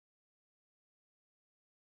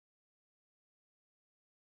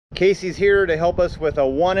Casey's here to help us with a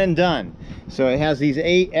one and done. So it has these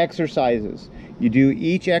 8 exercises. You do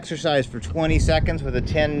each exercise for 20 seconds with a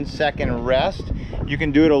 10-second rest. You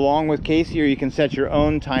can do it along with Casey, or you can set your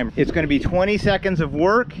own timer. It's going to be 20 seconds of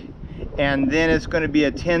work, and then it's going to be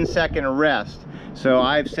a 10-second rest. So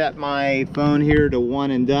I've set my phone here to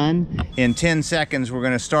one and done. In 10 seconds, we're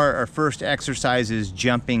going to start. Our first exercise is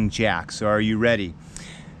jumping jacks. So are you ready?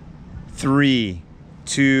 3,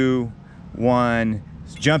 2, 1,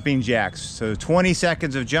 jumping jacks. So 20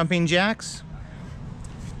 seconds of jumping jacks.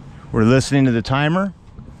 We're listening to the timer.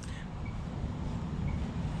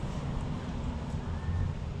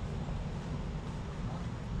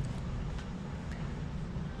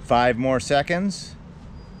 Five more seconds.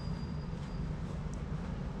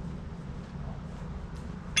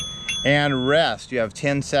 And rest. You have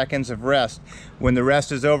 10 seconds of rest. When the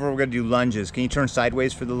rest is over, we're going to do lunges. Can you turn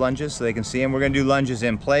sideways for the lunges so they can see them? We're going to do lunges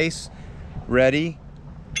in place. Ready,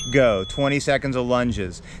 go. 20 seconds of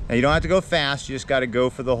lunges. Now you don't have to go fast, you just got to go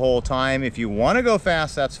for the whole time. If you want to go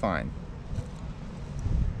fast, that's fine.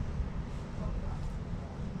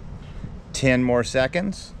 10 more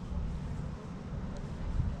seconds.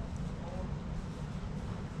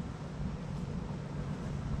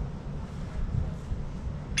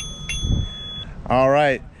 All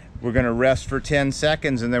right, we're gonna rest for 10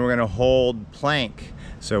 seconds and then we're gonna hold plank.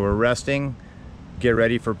 So we're resting, get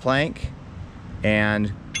ready for plank,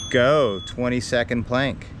 and go. 20-second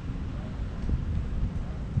plank.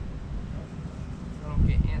 I don't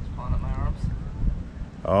get ants clawing at my arms.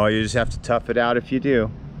 Oh, you just have to tough it out if you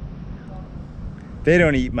do. They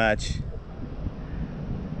don't eat much.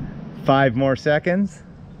 5 more seconds.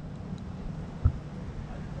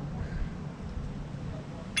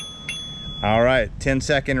 All right,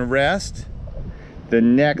 10-second rest. The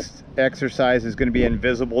next exercise is going to be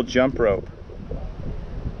invisible jump rope.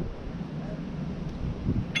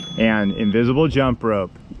 And invisible jump rope.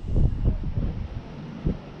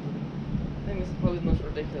 I think this is probably the most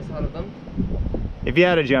ridiculous out of them. If you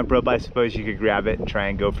had a jump rope, I suppose you could grab it and try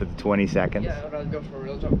and go for the 20 seconds. Yeah, I'd rather go for a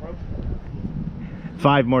real jump rope.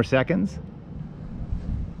 5 more seconds.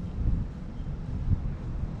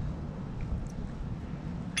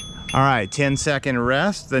 All right, 10-second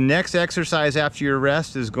rest. The next exercise after your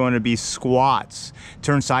rest is going to be squats.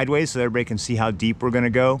 Turn sideways so everybody can see how deep we're going to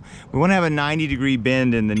go. We want to have a 90-degree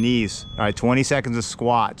bend in the knees. All right, 20 seconds of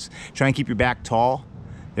squats. Try and keep your back tall.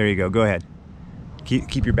 There you go, go ahead.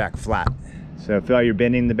 Keep your back flat. So feel like you're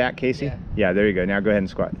bending the back, Casey? Yeah. Yeah, there you go. Now go ahead and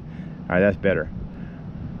squat. All right, that's better.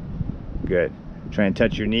 Good. Try and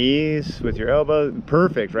touch your knees with your elbow.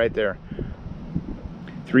 Perfect, right there.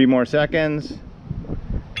 3 more seconds.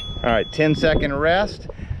 All right, 10-second rest.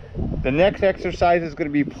 The next exercise is going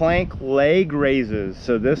to be plank leg raises.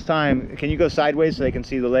 So this time, can you go sideways so they can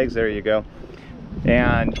see the legs? There you go.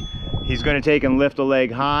 And he's going to take and lift a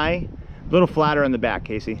leg high, a little flatter on the back,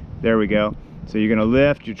 Casey. There we go. So you're going to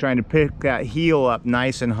lift. You're trying to pick that heel up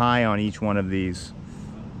nice and high on each one of these.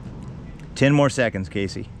 10 more seconds,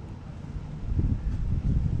 Casey.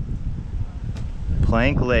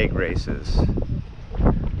 Plank leg raises.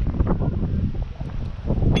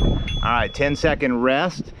 All right, 10-second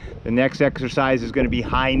rest. The next exercise is going to be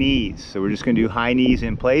high knees. So we're just going to do high knees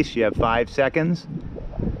in place. You have 5 seconds.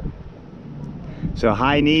 So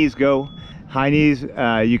high knees, go. High knees,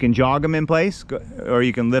 you can jog them in place, or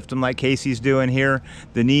you can lift them like Casey's doing here.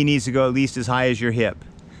 The knee needs to go at least as high as your hip.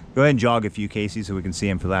 Go ahead and jog a few, Casey, so we can see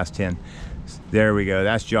them for the last 10. There we go,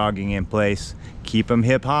 that's jogging in place. Keep them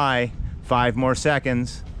hip high. 5 more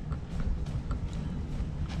seconds.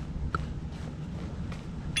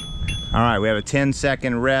 All right, we have a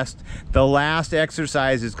 10-second rest. The last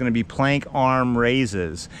exercise is going to be plank arm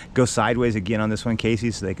raises. Go sideways again on this one,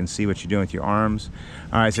 Casey, so they can see what you're doing with your arms.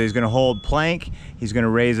 All right, so he's going to hold plank. He's going to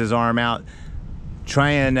raise his arm out. Try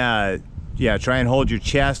and hold your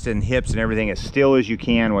chest and hips and everything as still as you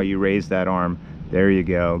can while you raise that arm. There you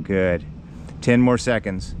go, good. 10 more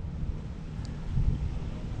seconds.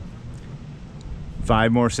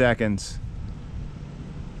 5 more seconds.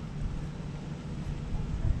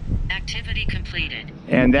 Activity completed.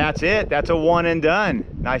 And that's it. That's a one and done.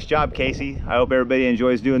 Nice job, Casey. I hope everybody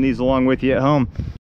enjoys doing these along with you at home.